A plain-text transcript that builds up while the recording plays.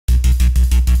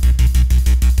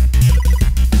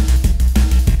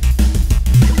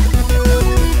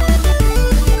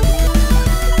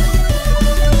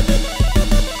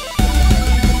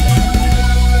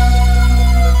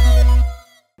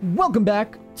Welcome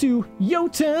back to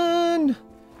Jotun!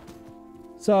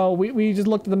 So we just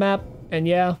looked at the map, and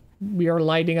yeah, we are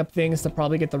lighting up things to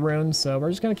probably get the runes, so we're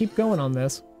just gonna keep going on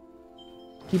this.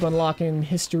 Keep unlocking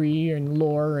history and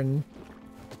lore and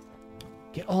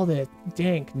get all the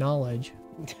dank knowledge.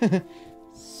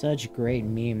 Such great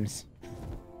memes.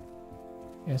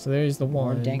 Yeah, so there's the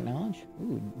one. More dank knowledge?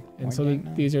 Ooh, and so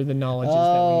these are the knowledges that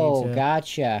we need to...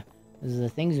 gotcha. These are the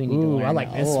things we need to learn. I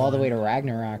like this all one. the way to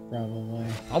Ragnarok, probably.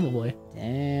 Probably.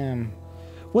 Damn.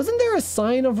 Wasn't there a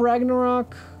sign of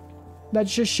Ragnarok that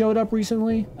just showed up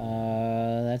recently?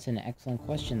 That's an excellent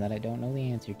question that I don't know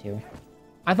the answer to.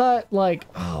 I thought, like,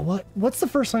 oh, what's the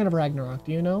first sign of Ragnarok?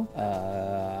 Do you know?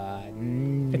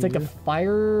 It's like a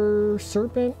fire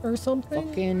serpent or something?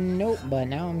 Fucking nope, but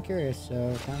now I'm curious,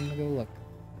 so time to go look.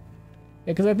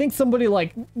 Yeah, because I think somebody,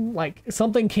 like,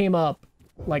 something came up,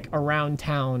 like, around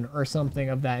town or something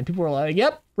of that, and people were like,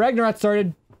 yep, Ragnarok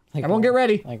started. Like Everyone get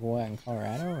ready. Like what, in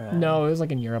Colorado? Or no, it was,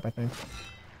 like, in Europe, I think.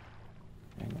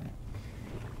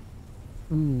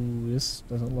 Ooh, this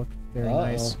doesn't look very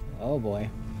nice. Oh,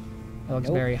 boy. That looks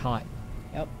very hot.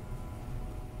 Yep.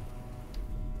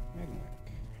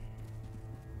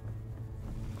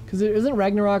 Because isn't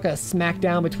Ragnarok a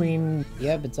smackdown between...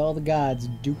 Yep, it's all the gods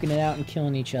duking it out and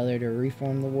killing each other to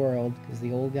reform the world, because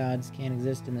the old gods can't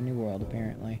exist in the new world,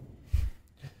 apparently.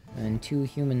 And 2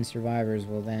 human survivors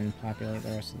will then populate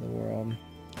the rest of the world.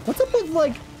 What's up with,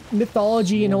 like,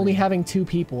 mythology and only having 2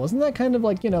 people? Isn't that kind of,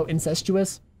 like, you know,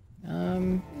 incestuous?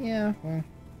 Yeah, well,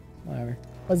 whatever.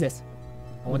 What's this?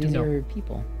 I want to know. These are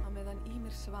people.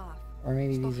 Or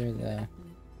maybe these are the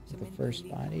first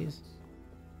bodies.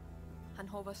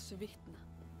 Frost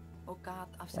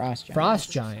giants.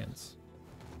 Frost giants.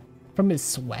 From his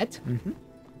sweat? Mm-hmm.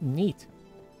 Neat.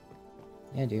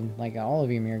 Yeah, dude. Like, all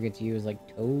of Ymir gets used, like,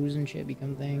 toes and shit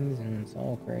become things, and it's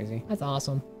all crazy. That's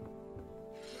awesome.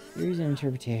 Theories and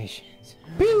interpretations.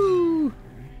 Pew!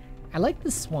 I like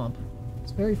this swamp.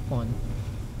 It's very fun.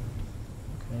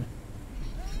 Okay.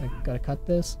 I gotta cut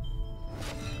this?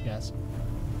 Yes.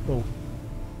 Oh.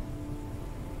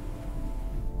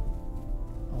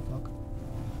 Oh, fuck.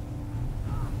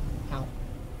 Ow.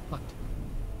 Hot.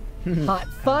 Hot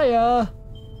fire!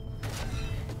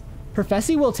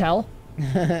 Prophecy will tell.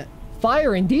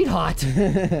 Fire indeed hot.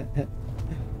 Okay.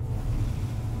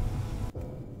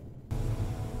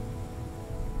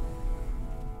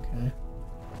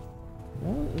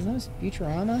 Well, isn't this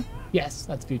Futurama? Yes,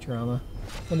 that's Futurama.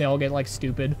 When they all get, like,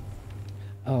 stupid.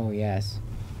 Oh, yes.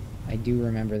 I do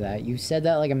remember that. You said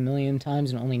that like a million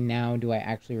times, and only now do I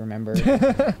actually remember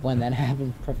when that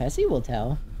happened. Prophecy will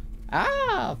tell.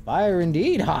 Ah, fire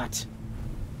indeed hot.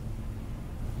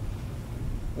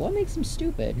 What makes them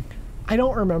stupid? I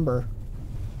don't remember.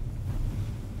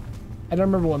 I don't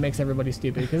remember what makes everybody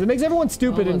stupid, because it makes everyone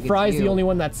stupid, and Fry's the only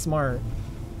one that's smart.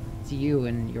 It's you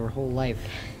and your whole life.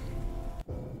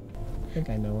 I think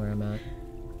I know where I'm at.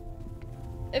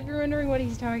 If you're wondering what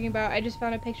he's talking about, I just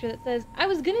found a picture that says, I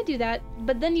was gonna do that,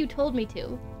 but then you told me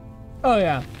to. Oh,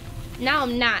 yeah. Now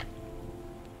I'm not.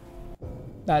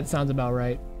 That sounds about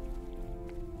right.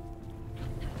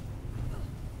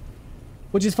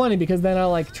 Which is funny, because then I'll,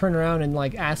 like, turn around and,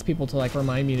 like, ask people to, like,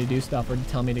 remind me to do stuff or to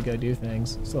tell me to go do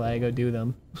things, so that I go do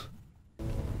them.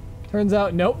 Turns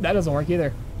out, nope, that doesn't work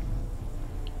either.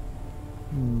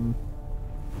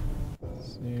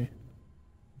 Let's see.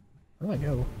 Where do I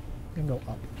go? I can go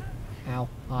up. Ow,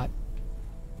 hot.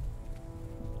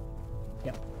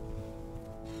 Yep.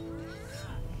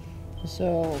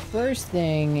 So, first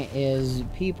thing is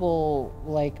people,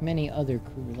 like many other,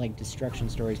 like, destruction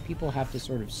stories, people have to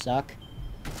sort of suck.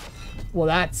 Well,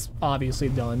 that's obviously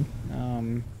done.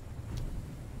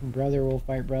 Brother will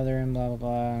fight brother and blah, blah,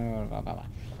 blah, blah, blah, blah.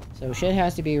 So shit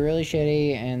has to be really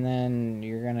shitty, and then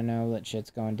you're gonna know that shit's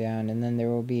going down, and then there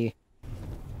will be,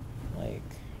 like,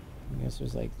 I guess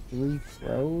there's like 3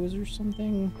 crows or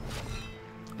something.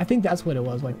 I think that's what it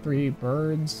was, like 3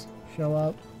 birds show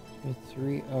up.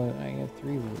 Oh, I got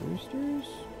 3 roosters?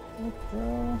 A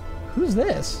crow? Who's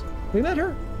this? We met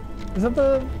her? Is that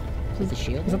the... Is the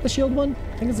shield? Is that the shield one?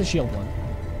 I think it's the shield one.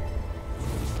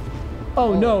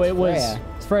 Oh, no, it was... Freya.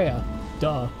 It's Freya.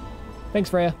 Duh. Thanks,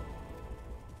 Freya.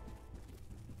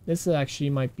 This actually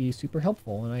might be super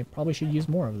helpful, and I probably should use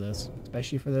more of this,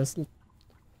 especially for this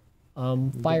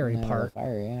fiery part.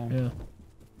 Fire, yeah. Yeah.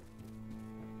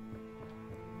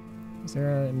 Is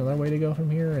there another way to go from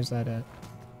here, or is that it?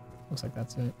 Looks like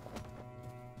that's it.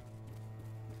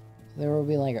 There will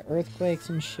be like earthquakes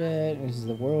and shit, as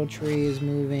the world tree is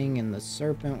moving, and the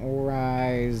serpent will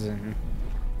rise, and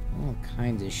all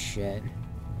kinds of shit.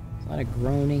 There's a lot of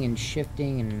groaning and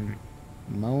shifting and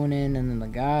moaning, and then the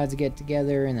gods get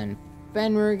together, and then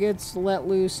Fenrir gets let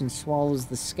loose and swallows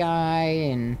the sky,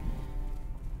 and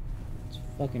it's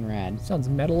fucking rad. Sounds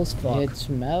metal as fuck. It's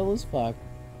metal as fuck.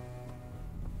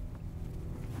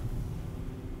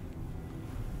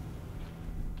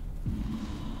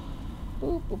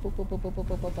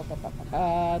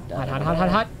 Hot, hot, hot, hot,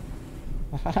 hot.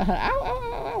 Ow, ow,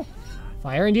 ow, ow.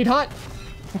 Fire indeed hot.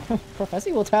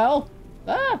 Professor will tell.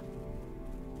 Ah!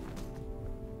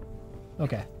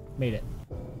 Okay, made it.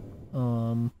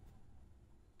 I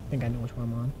think I know which one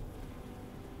I'm on.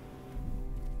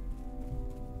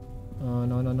 Oh,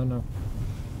 no, no, no, no.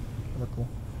 We're cool.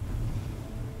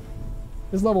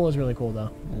 This level is really cool,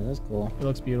 though. Yeah, that's cool. It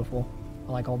looks beautiful.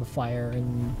 I like all the fire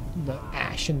and the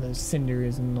ash and the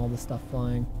cinders and all the stuff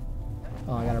flying.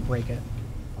 Oh, I gotta break it.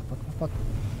 Fuck, fuck, fuck, fuck.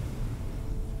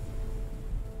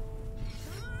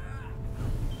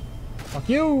 Fuck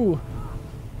you!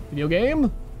 Video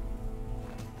game?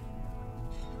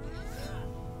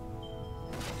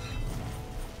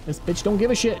 This bitch don't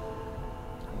give a shit.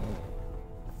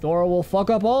 Thor will fuck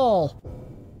up all.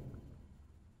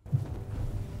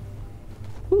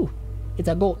 Whew. It's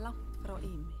a goat.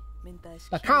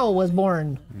 The cow was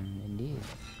born. Indeed.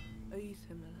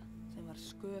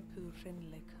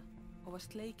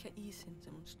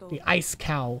 The ice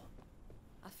cow.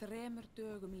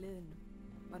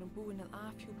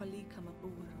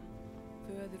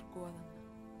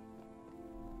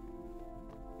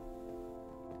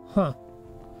 Huh.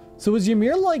 So is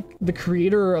Ymir like the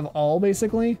creator of all,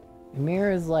 basically?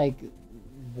 Ymir is like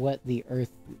what the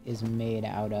earth is made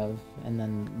out of, and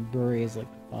then Buri is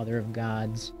like the father of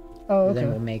gods. Oh, okay. Then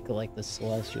we'll make like the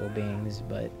celestial beings,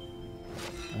 but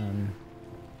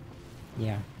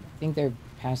yeah. I think there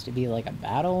has to be like a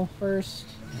battle first.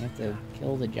 You have to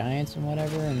kill the giants and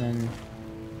whatever, and then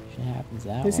shit happens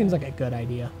that way. This seems like a good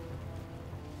idea.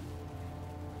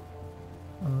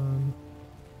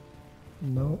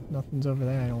 No, nothing's over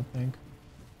there, I don't think.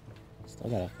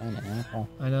 Still gotta find an apple.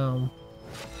 I know.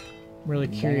 I'm really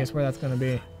curious where that's gonna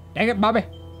be. Dang it, Bobby!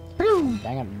 Pew!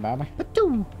 Dang it, Bobby.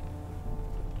 Pew!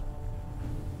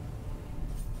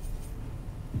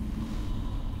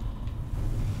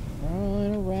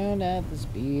 Rolling around at the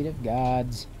speed of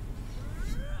gods.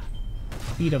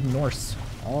 Speed of Norse.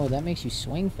 Oh, that makes you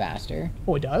swing faster.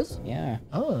 Oh, it does? Yeah.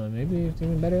 Oh, maybe it's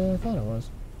even better than I thought it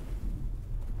was.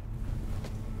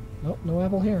 Nope, no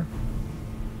apple here.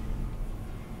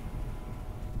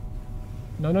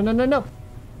 No, no, no, no, no!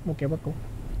 Okay, we're cool.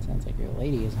 Sounds like your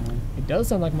lady is home. It does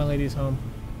sound like my lady's home.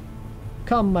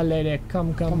 Come, my lady.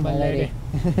 Come, my lady.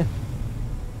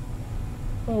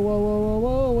 Whoa, whoa, whoa, whoa,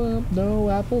 whoa, whoa. No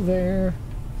apple there.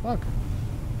 Fuck.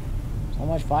 So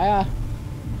much fire.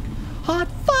 Hot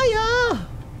fire!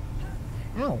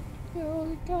 Ow.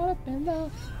 You got up in the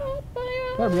hot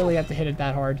fire. Do I really have to hit it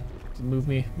that hard to move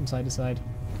me from side to side?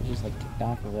 You just like kicked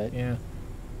off of it. Yeah.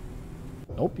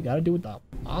 Nope, you gotta do it the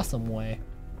awesome way.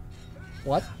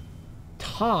 What?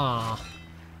 Ta.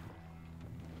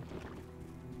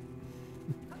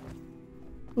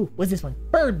 Ooh, what's this one?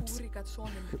 Birds!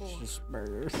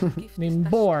 Named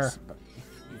Boar.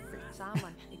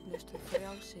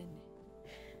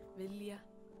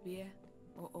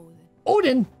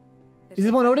 Odin! Is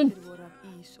this one Odin?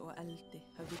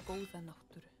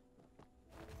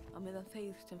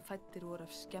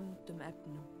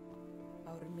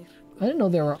 I didn't know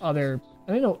there were other...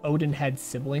 I didn't know Odin had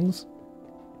siblings.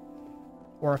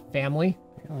 Or a family.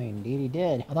 Apparently, indeed he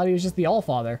did. I thought he was just the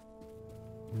Allfather.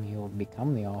 He'll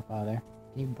become the Allfather.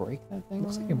 Can you break that thing?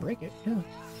 Looks like I can break it, yeah.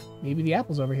 Maybe the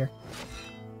apple's over here.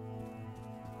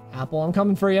 Apple, I'm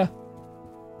coming for you.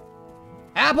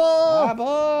 Apple!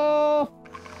 Apple!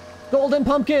 Golden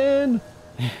pumpkin!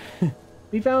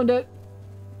 We found it.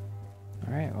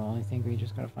 Alright, well, I think we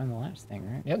just gotta find the last thing,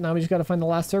 right? Yep, now we just gotta find the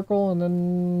last circle and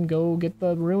then go get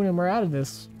the rune and we're out of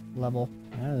this level.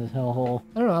 Out of this hellhole.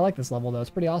 I don't know, I like this level though, it's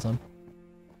pretty awesome.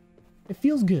 It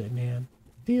feels good, man.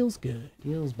 Feels good.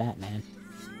 Feels Batman.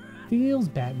 Feels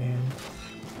Batman.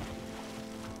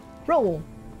 Roll!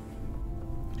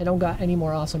 I don't got any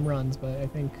more awesome runs, but I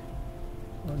think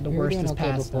the worst is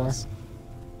past us.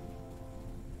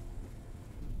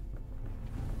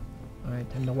 Alright,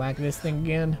 time to whack this thing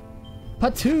again.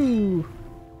 Patoo!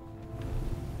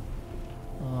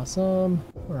 Awesome.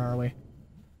 Where are we?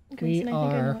 Grimson, I think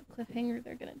I know what cliffhanger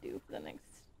they're gonna do for the next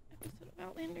episode of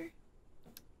Outlander.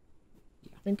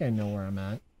 I think I know where I'm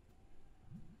at.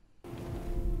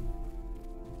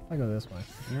 I go this way.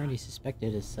 You're already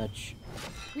suspected as such.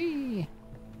 Whee!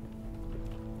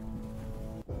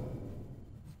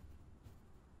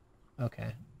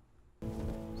 Okay.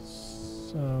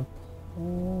 So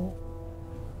cool.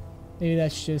 Maybe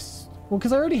that's just... Well,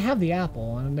 because I already have the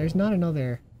apple, and there's not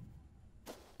another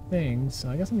things, so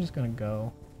I guess I'm just gonna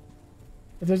go.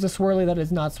 If there's a swirly that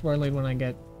is not swirly when I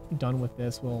get done with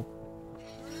this, we'll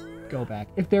go back.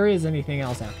 If there is anything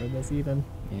else after this, even.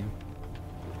 Yeah.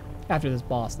 After this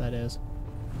boss, that is.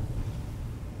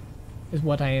 Is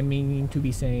what I am meaning to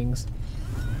be saying.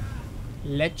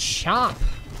 Let's shop!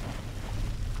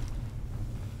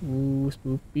 Ooh,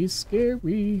 spoopy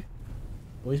scary.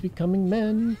 Boys becoming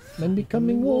men, men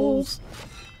becoming wolves.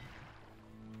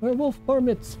 Werewolf bar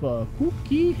mitzvah,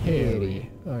 Pookie Harry.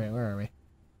 Alright, where are we?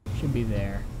 Should be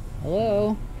there.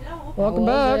 Hello. Hello. Welcome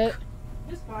How was back.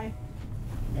 it? It's fine.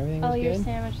 Everything Oh, was your good?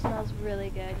 sandwich smells really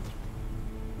good.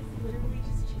 It's literally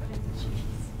just chicken and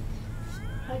cheese.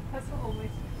 Like, that's what always.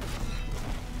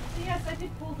 So yes, I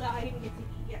did pull the I didn't get to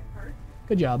eat yet part.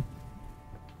 Good job.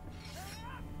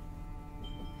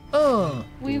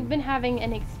 We've been having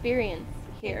an experience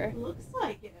here. Looks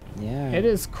like it. Yeah. It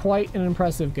is quite an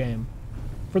impressive game.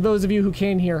 For those of you who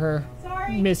can't hear her,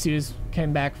 Sorry. Miss Hughes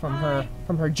came back from her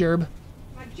gerb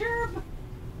My gerb.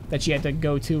 that she had to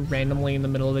go to randomly in the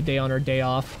middle of the day on her day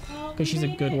off. Well, 'Cause she's a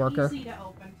we good made it worker. easy to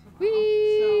open tomorrow,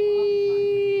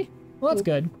 Whee! Well, that's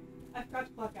good. so I forgot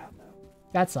to plug out though.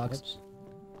 That sucks. Oops.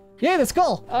 Yay, the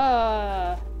skull!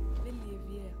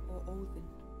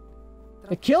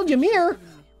 It killed Ymir!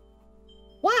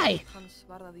 Why?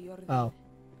 Oh,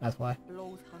 that's why.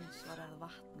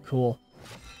 Cool.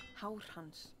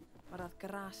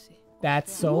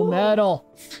 That's so metal.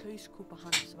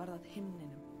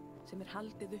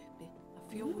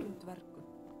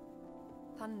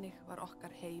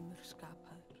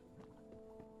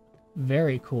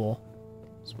 Very cool.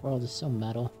 This world is so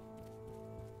metal.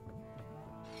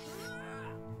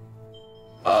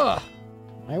 Ugh!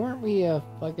 Why weren't we a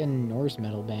fucking Norse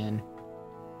metal band?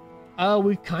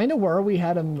 We kind of were. We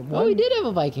had him. Oh, we did have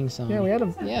a Viking song. Yeah, we had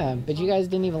him. Yeah, but you guys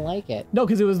didn't even like it. No,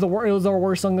 because it was our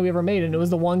worst song that we ever made, and it was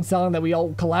the one song that we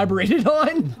all collaborated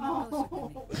on,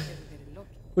 Oh.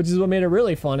 which is what made it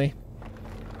really funny.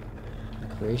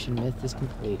 The creation myth is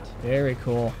complete. Very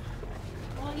cool.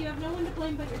 Well, you have no one to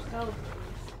blame but yourself.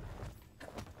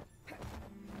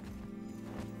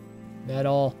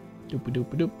 Metal.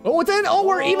 Doop-a-doop-a-doop. Oh, it's in! Oh,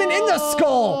 we're even in the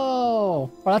skull! Oh, Oh,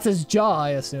 that's his jaw, I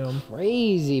assume.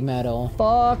 crazy metal.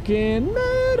 Fucking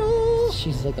metal!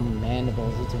 She's like a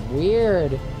mandibles. It's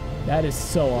weird. That is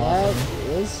so That awesome.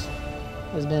 this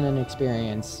has been an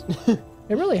experience. It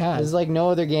really There's has. like no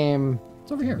other game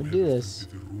It's over here. would do this.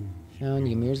 Found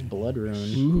Ymir's blood rune.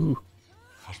 Ooh.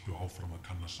 Haltu áfram að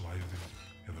kanna svæðið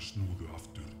eða snúðu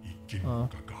aftur í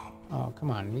Gingagap. Oh,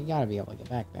 come on. We gotta be able to get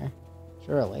back there.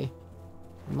 Surely.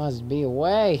 There must be a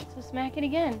way. So smack it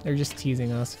again. They're just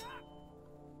teasing us.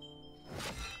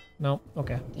 Nope.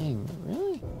 Okay. Dang,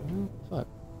 really? Oh, fuck.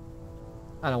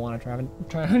 I don't want to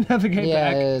try and navigate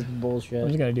Yeah, back. it's I'm bullshit.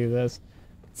 just gonna do this.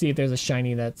 See if there's a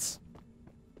shiny that's...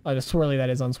 a swirly that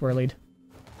is unswirlied.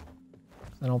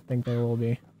 I don't think there will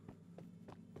be.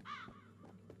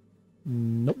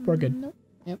 Nope, we're good. Nope.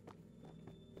 Yep.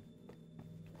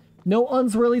 No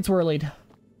unswirly swirlied.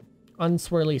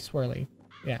 Unswirly swirly.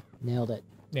 Yeah, Nailed it.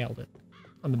 nailed it.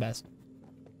 I'm the best.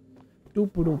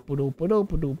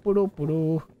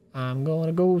 Doop-a-doop-a-doop-a-doop-a-doop-a-doop-a-doo. I'm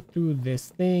gonna go through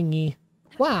this thingy.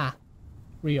 Wah!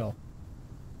 Rio.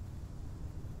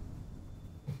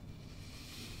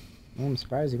 Well, I'm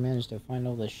surprised you managed to find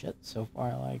all this shit so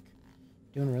far. Like,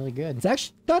 doing really good. It's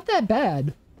actually not that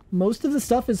bad. Most of the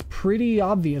stuff is pretty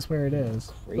obvious where it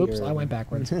is. Oops, Crater. I went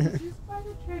backwards. Is this by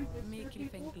the transistor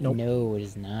people? Nope. No, it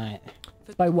is not.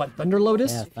 By what? Thunder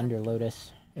Lotus? Yeah, Thunder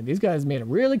Lotus. And these guys made a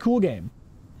really cool game.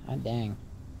 God dang.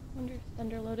 Wonder if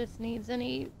Thunder Lotus needs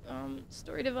any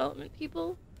story development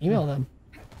people. Email them.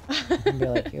 And be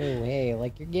like, oh, hey, I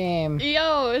like your game.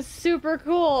 Yo, it's super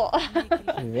cool.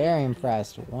 I'm very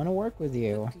impressed. Want to work with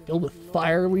you. Filled with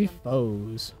fiery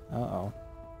foes. Uh-oh.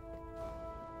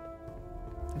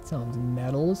 That sounds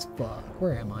metal as fuck.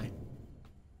 Where am I?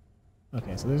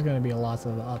 Okay, so there's gonna be lots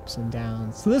of ups and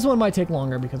downs. So this one might take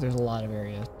longer because there's a lot of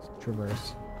areas to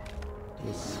traverse.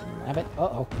 Just snap it.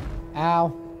 Uh-oh.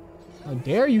 Ow. How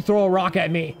dare you throw a rock at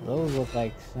me? Those look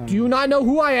like some... Do you not know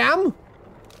who I am?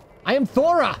 I am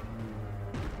Thora,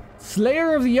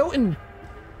 Slayer of the Jotun.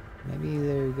 Maybe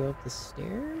they go up the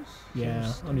stairs?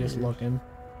 Yeah, I'm just looking.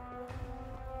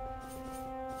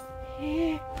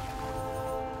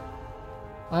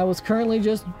 I was currently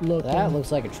just looking. That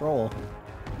looks like a troll.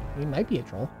 He might be a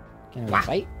troll. Can we Wah.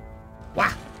 fight?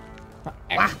 Wah!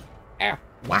 Wah! Ow.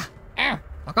 Wah! Ow.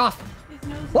 Fuck off! His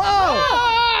nose Whoa!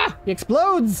 Ah! He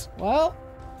explodes! Well,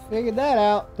 figured that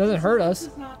out. Doesn't hurt us.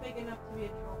 This is not big enough to be a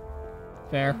troll.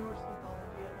 Fair. Norse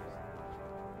mythology,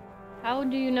 How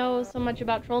do you know so much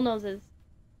about troll noses?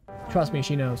 Trust me,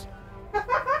 she knows.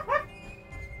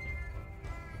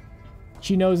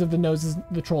 She knows if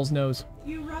the troll's nose.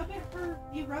 You rub it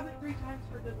 3 times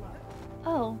for good luck.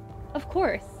 Oh, of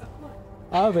course. Of course.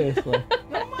 Obviously.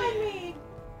 Don't mind me.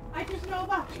 I just know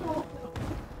about trolls.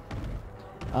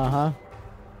 Uh-huh.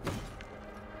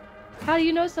 How do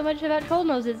you know so much about troll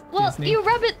noses? Well, Disney. you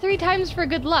rub it 3 times for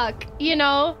good luck, you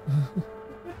know?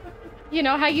 You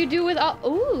know how you do with all.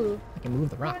 Ooh. I can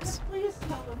move the rocks. Please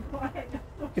tell them why I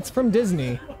know. It's from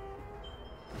Disney.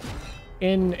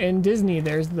 In Disney,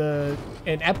 there's in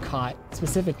Epcot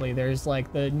specifically, there's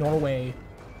like the Norway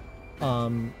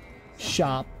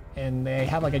shop, and they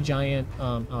have like a giant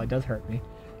oh, it does hurt me.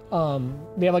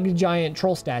 They have like a giant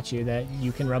troll statue that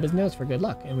you can rub his nose for good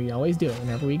luck, and we always do it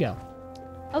whenever we go.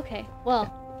 Okay,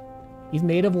 well, He's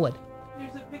made of wood.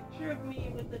 There's a picture of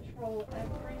me with the troll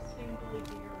every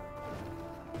single year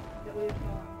that we've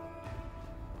gone.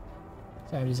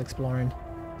 So I'm just exploring.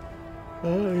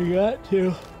 Oh, you got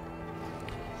to.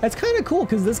 That's kind of cool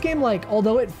because this game, like,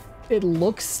 although it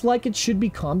looks like it should be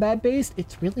combat based,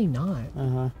 it's really not.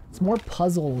 Uh-huh. It's more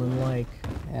puzzle and like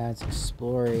Yeah, it's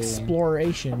exploring.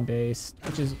 exploration based,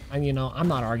 which is, you know, I'm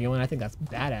not arguing. I think that's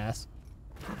badass.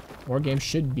 War games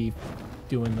should be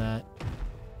doing that.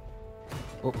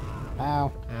 Oh,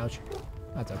 ow. Ouch.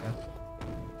 That's okay.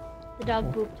 the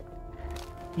dog pooped.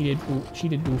 He did boof. She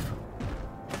did boof.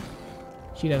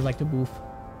 She does like to boof.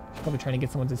 She's probably trying to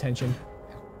get someone's attention.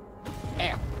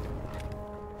 Ow.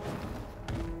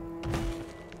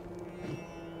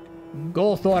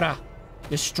 Go, Thora.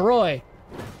 Destroy.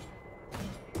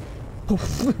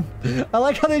 Poof. I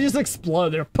like how they just explode.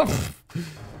 They're poof.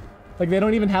 Like they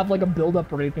don't even have like a build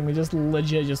up or anything. They just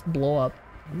legit just blow up.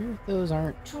 I wonder if those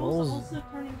aren't Trolls trolls. also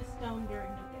turn into stone during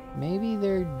the day. Maybe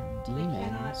they're They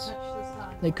cannot touch demons. the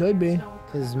sun. They could be. Stone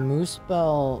Because forever.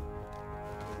 Muspel,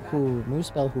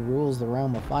 who rules the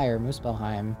realm of fire,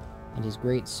 Muspelheim, and his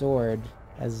great sword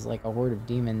has like a horde of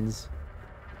demons.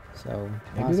 So Maybe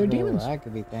they're possible demons. That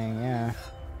could be thing, yeah.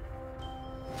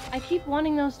 I keep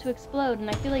wanting those to explode, and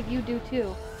I feel like you do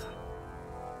too.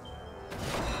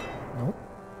 Nope.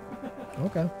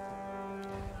 Okay.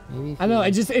 Maybe. If I know.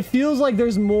 you- It feels like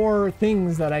there's more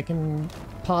things that I can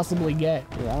possibly get.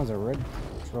 Ooh, that was a red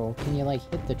troll. Can you like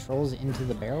hit the trolls into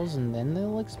the barrels and then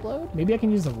they'll explode? Maybe I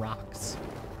can use the rocks.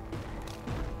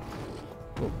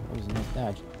 Oh, that was a nice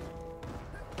dodge.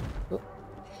 Oh,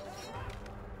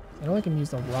 I know I can use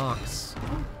the rocks.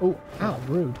 Oh, ow,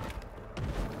 rude.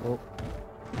 oh.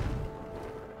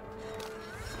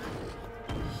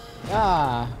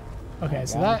 Ah! Okay,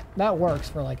 so God. that works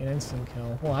for like an instant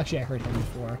kill. Well, actually, I heard him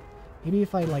before. Maybe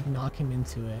if I like knock him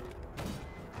into it.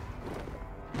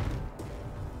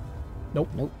 Nope.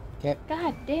 Nope. Okay.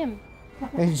 God damn.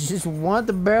 I just want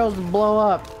the barrels to blow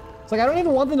up. It's like I don't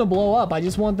even want them to blow up. I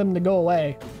just want them to go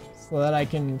away, so that I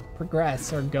can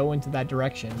progress or go into that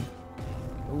direction.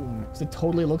 Ooh. Because it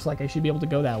totally looks like I should be able to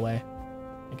go that way.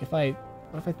 Like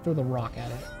what if I throw the rock at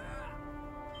it?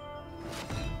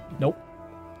 Nope.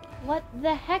 What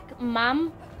the heck,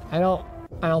 Mom? I don't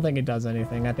think it does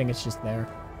anything. I think it's just there.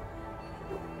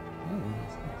 Ooh.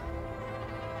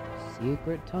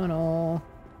 Secret tunnel.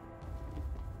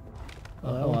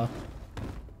 Oh, hello.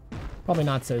 Probably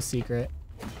not so secret.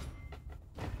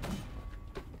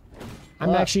 I'm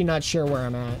What? actually not sure where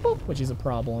I'm at, which is a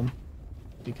problem.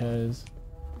 Because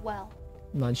Well,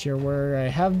 I'm not sure where I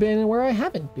have been and where I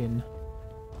haven't been.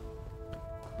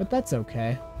 But that's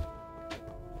okay.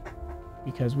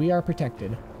 Because we are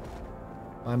protected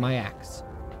by my axe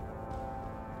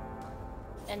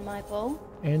and my bow.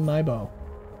 and my bow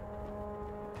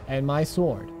and my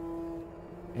sword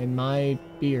and my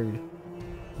beard.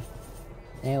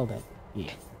 Nailed it.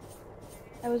 Yeah.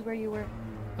 That was where you were.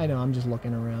 I know, I'm just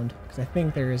looking around because I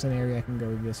think there is an area I can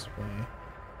go this way.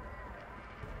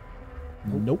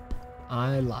 Nope.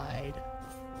 I lied.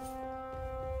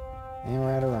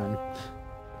 Anywhere to run.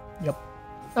 Yep.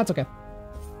 That's okay.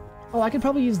 Oh, I could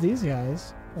probably use these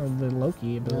guys. Or the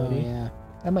Loki Oh, ability. yeah.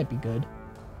 That might be good.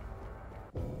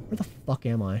 Where the fuck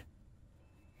am I?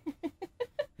 You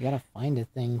gotta find a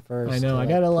thing first. I know, to, I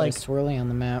gotta, put a like- swirly on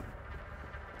the map.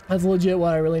 That's legit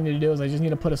what I really need to do is I just need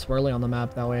to put a swirly on the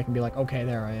map. That way I can be like, okay,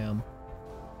 there I am.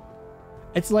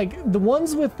 It's like the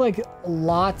ones with like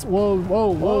lots. Whoa,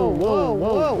 whoa, whoa, whoa,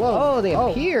 whoa, whoa. Oh, they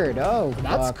appeared. Oh,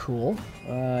 That's fuck. cool.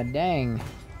 Dang.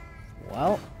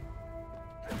 Well,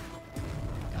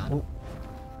 Got it.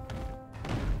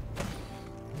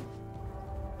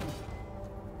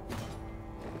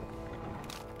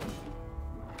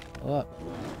 go up.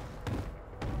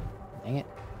 Dang it.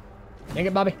 Dang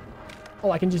it, Bobby.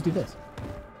 Oh, I can just do this.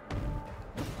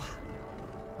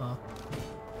 Oh.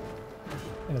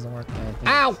 It doesn't work. I think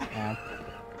Ow! it's-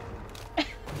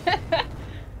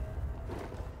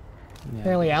 Yeah.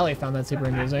 Apparently Allie found that super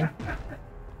amusing.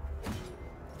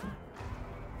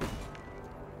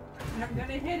 I'm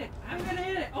gonna hit it. I'm gonna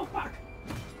hit it. Oh fuck.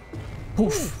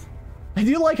 Poof. I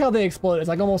do like how they explode. It's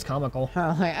like almost comical.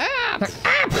 Like,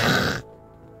 ah!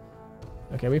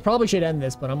 Okay, we probably should end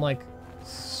this, but I'm like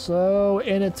so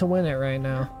in it to win it right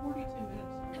now. 42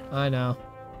 minutes. I know.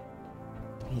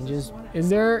 He just Is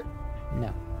there?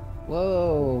 no.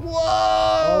 Whoa. Whoa!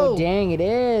 Oh dang! It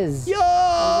is. Yo!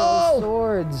 Those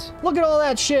swords. Look at all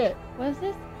that shit. What is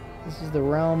this? This is the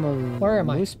realm of Where am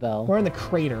I? Moosebell. We're in the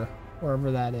crater,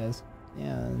 wherever that is.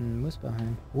 Yeah, in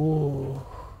Moosebellheim. Ooh.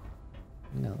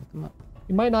 I'm gonna look them up.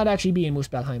 We might not actually be in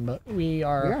Muspelheim, but we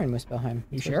are. We are in Moosebellheim.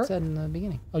 You That's what sure? it said in the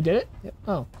beginning. Oh, did it? Yep.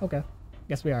 Oh, okay.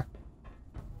 Guess we are.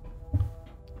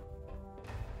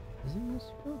 Is it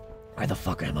Moosebell? Where the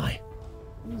fuck am I?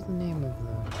 What is the name of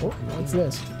the? Oh, what's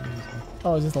this?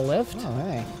 Oh, is this a lift? Oh,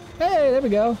 hey. Hey, there we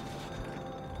go.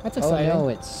 That's exciting. Oh no,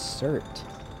 it's Cert.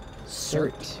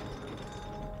 Cert.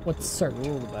 What's Cert?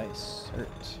 Ruled by Cert.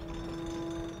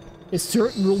 Is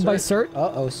Cert ruled by Cert?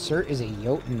 Uh-oh, Cert is a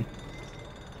Jotun.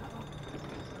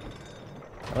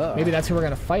 Uh-oh. Maybe that's who we're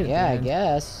gonna fight. Yeah, at the I end.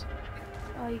 guess.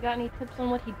 Oh, you got any tips on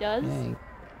what he does? Yeah.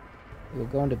 We'll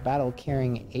go into battle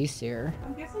carrying Aesir.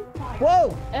 I'm guessing fire.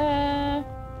 Whoa!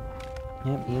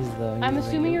 Yep, he's the. I'm he's the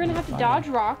assuming you're gonna have Jotun to fighter.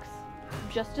 dodge rocks.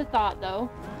 Just a thought, though.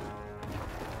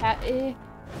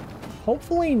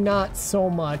 Hopefully not so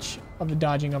much of the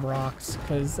dodging of rocks,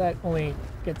 because that only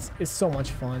is so much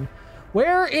fun.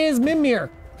 Where is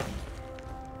Mimir?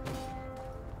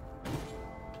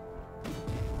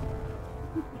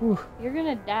 Whew. You're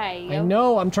gonna die, I yo.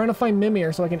 know, I'm trying to find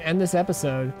Mimir so I can end this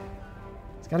episode.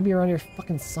 It's gotta be around here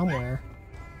fucking somewhere.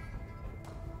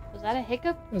 Was that a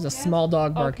hiccup? There's a small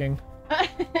dog barking.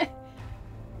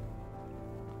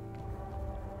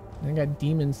 I got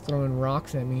demons throwing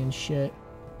rocks at me and shit.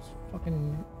 It's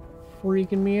fucking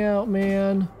freaking me out,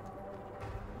 man.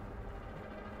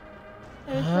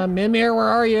 Mimir, where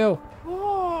are you?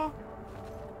 I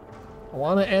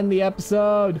want to end the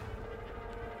episode.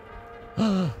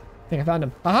 I think I found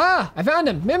him. Aha! I found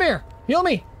him! Mimir! Heal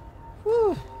me!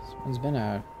 Whew. This one's been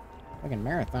a fucking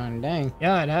marathon, dang.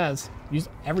 Yeah, it has. Used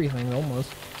everything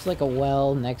almost. It's like a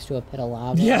well next to a pit of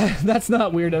lava. Yeah, that's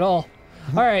not weird at all.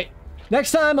 Alright,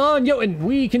 next time on Jotun,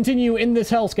 we continue in this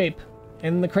hellscape,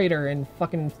 in the crater, and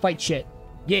fucking fight shit.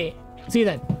 Yeah, see you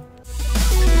then.